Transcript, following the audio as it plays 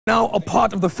Now a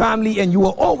part of the family, and you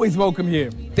are always welcome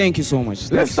here. Thank you so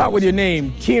much. Let's start with your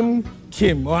name, Keam.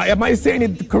 Am I saying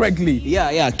it correctly?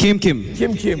 Yeah, Keam.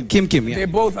 Keam,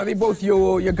 yeah. Are they both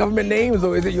your government names,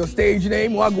 or is it your stage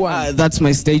name? Wagwan. That's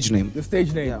my stage name. Your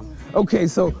stage name. Yeah. Okay,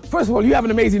 so first of all, you have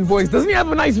an amazing voice. Doesn't he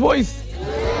have a nice voice?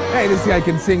 Hey, this guy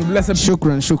can sing. Bless him.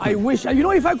 Shukran. I wish,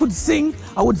 if I could sing,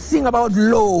 I would sing about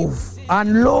love.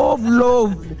 And love.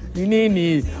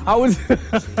 Nini. I was.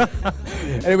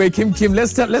 Anyway, Keam,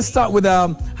 let's start with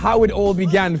how it all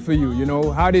began for you.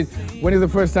 When is the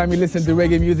first time you listened to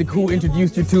reggae music? Who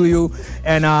introduced you to you?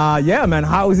 And yeah, man,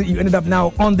 how is it you ended up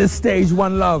now on this stage,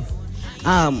 One Love?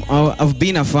 I've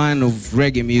been a fan of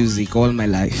reggae music all my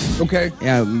life. Okay.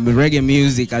 Yeah, reggae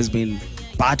music has been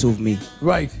part of me.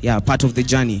 Right. Yeah, part of the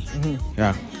journey.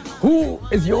 Yeah. Who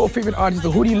is your favorite artist,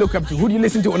 or who do you look up to? Who do you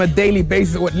listen to on a daily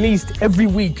basis, or at least every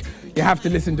week you have to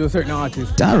listen to a certain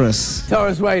artist?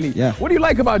 Tarrus Riley. Yeah. What do you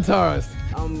like about Tarrus?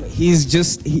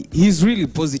 He's really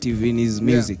positive in his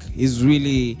music.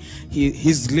 Yeah.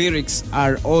 His lyrics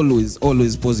are always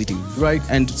positive. Right.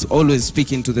 And always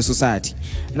speaking to the society.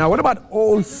 Now, what about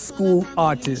old school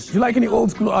artists? Do you like any old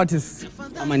school artists?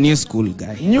 I'm a new school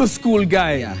guy. New school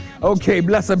guy. Yeah. Okay,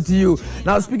 bless up to you.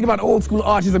 Now, speaking about old school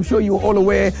artists, I'm sure you're all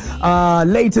aware,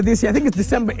 later this year, I think it's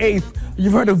December 8th,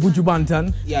 you've heard of Buju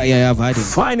Banton? Yeah, I've heard him.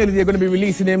 Finally, they're going to be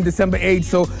releasing him December 8th,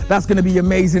 so that's going to be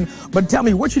amazing. But tell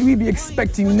me, what should we be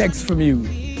expecting next from you?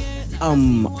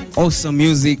 Awesome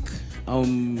music.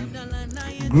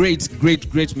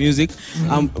 Great music.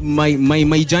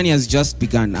 My journey has just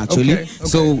begun, actually. Okay.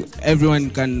 So everyone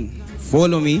can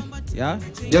follow me. Yeah,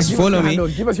 just follow me.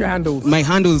 Give us your handles. My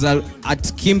handles are at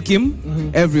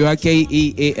keamkym, everywhere,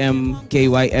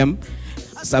 KEAMKYM.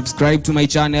 Subscribe to my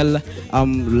channel,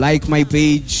 like my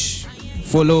page,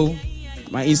 follow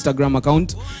my Instagram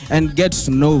account, and get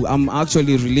to know I'm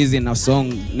actually releasing a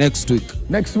song next week.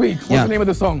 Next week? What's the name of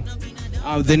the song?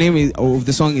 The name of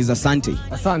the song is Asante.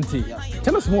 Asante. Yeah.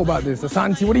 Tell us more about this.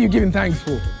 Asante, what are you giving thanks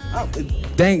for?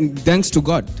 Thanks to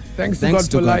God. Thanks to God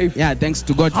for life. Yeah, thanks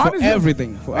to God for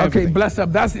everything. Okay, bless up.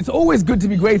 It's always good to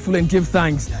be grateful and give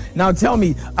thanks. Now tell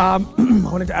me, I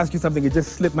wanted to ask you something. It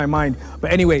just slipped my mind.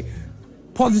 But anyway,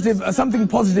 something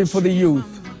positive for the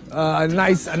youth. A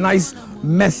nice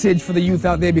message for the youth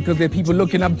out there, because there are people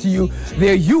looking up to you.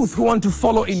 There are youth who want to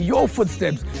follow in your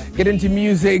footsteps, get into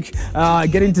music,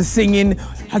 get into singing.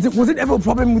 Was it ever a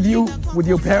problem with you, with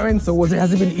your parents, or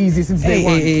has it been easy since day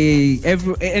one?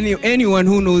 Anyone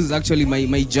who knows actually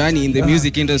my journey in the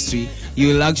music industry, you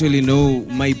will actually know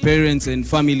my parents and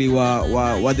family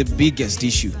were the biggest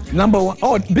issue. Number one.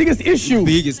 Oh, biggest issue.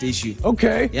 Biggest issue.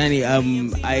 Okay.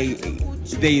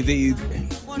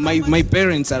 My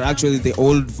parents are actually the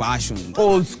old version.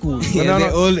 Old school.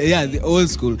 Yeah, the old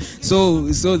school. So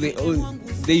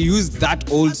they use that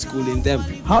old school in them.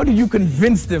 How did you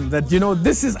convince them that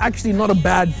this is actually not a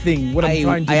bad thing? What I'm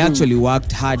trying to do. I actually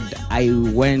worked hard. I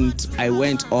went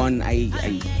on.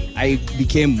 I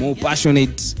became more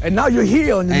passionate. And now you're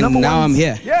here. And now I'm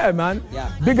here. Yeah, man. Yeah.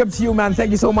 Big up to you, man.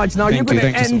 Thank you so much. Now you're going to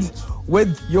end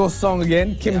with your song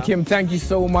again. Keam, thank you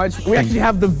so much. We actually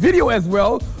have the video as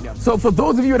well. Yeah. So for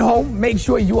those of you at home, make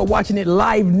sure you are watching it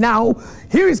live now.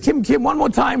 Here is Keam. One more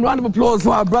time. Round of applause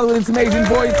for our brother with this amazing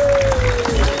voice.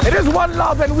 It is One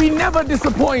Love, and we never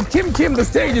disappoint. Keam, the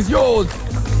stage is yours.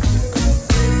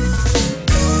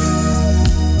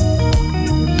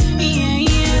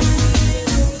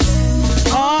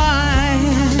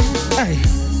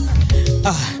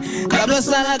 Kabla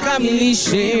sala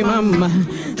kamilishe mama,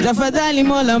 tafadhali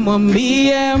Mola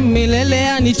mwambie milele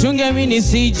anichunge mimi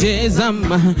nisije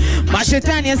zama,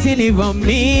 mashetani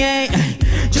asinivamie,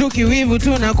 chuki wivu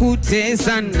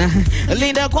tunakutesana,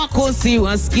 linda kwako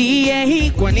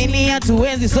siwasikie, kwa nini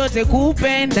hatuwezi sote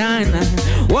kupendana?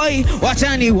 Woi,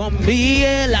 wacha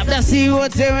niwaambie, labda si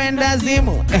wote wenda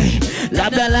zimu,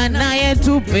 labda lana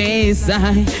yetu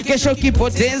pesa, kesho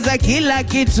kipoteza kila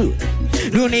kitu,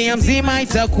 dunia mzima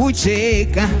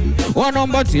itakucheka,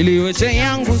 wanaomba tiliweche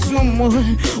yangu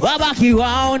sumu, wabaki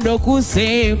wao ndo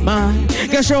kusema,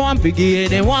 kesho wampigie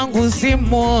de wangu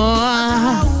simu.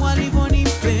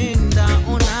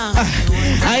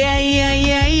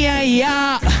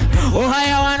 Oh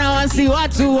haya wanawasi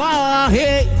watu wao,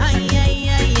 hey.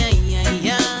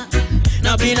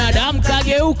 Na binadamu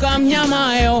kageuka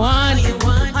mnyama hewani.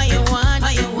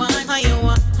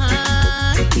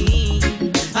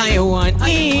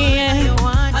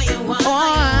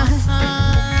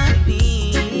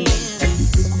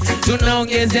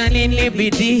 Tunaongeza nini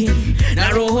bidii na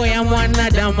roho ya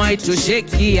mwanadamu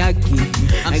haitosheki yaki.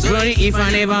 I'm sorry if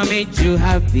I never made you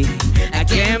happy. I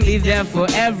can't be there for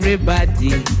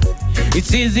everybody.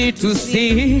 It's easy to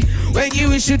see wengi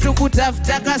wishi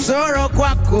tukutafuta kasoro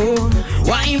kwako.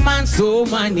 Why man so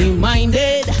money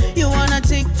minded? You wanna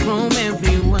take from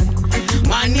everyone.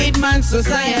 Man need man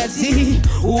society.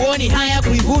 Uoni haya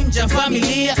kuivunja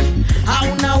familia.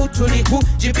 Hauna utu ni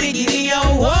kujipigilia.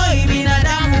 Uoi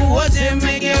binadamu wote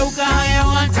mmegeuka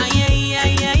hayawan.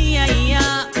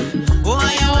 Oh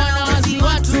hayawan wasi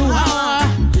watu hawa.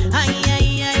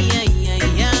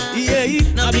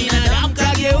 Na binadamu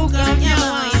kageuka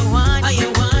mnyama.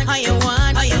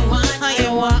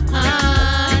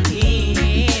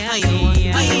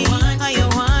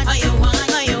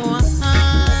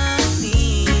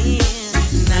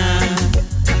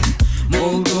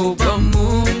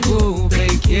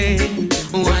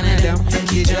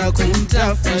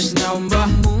 Kumtafash naomba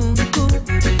Mungu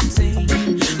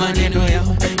maneno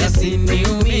yao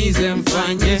yasiniumize,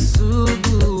 mfanye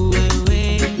sugu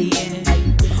wewe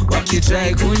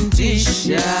wakitrai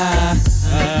kuntisha.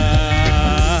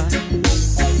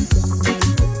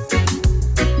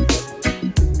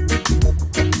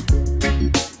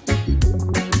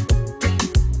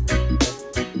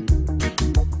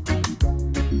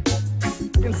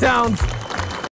 Sounds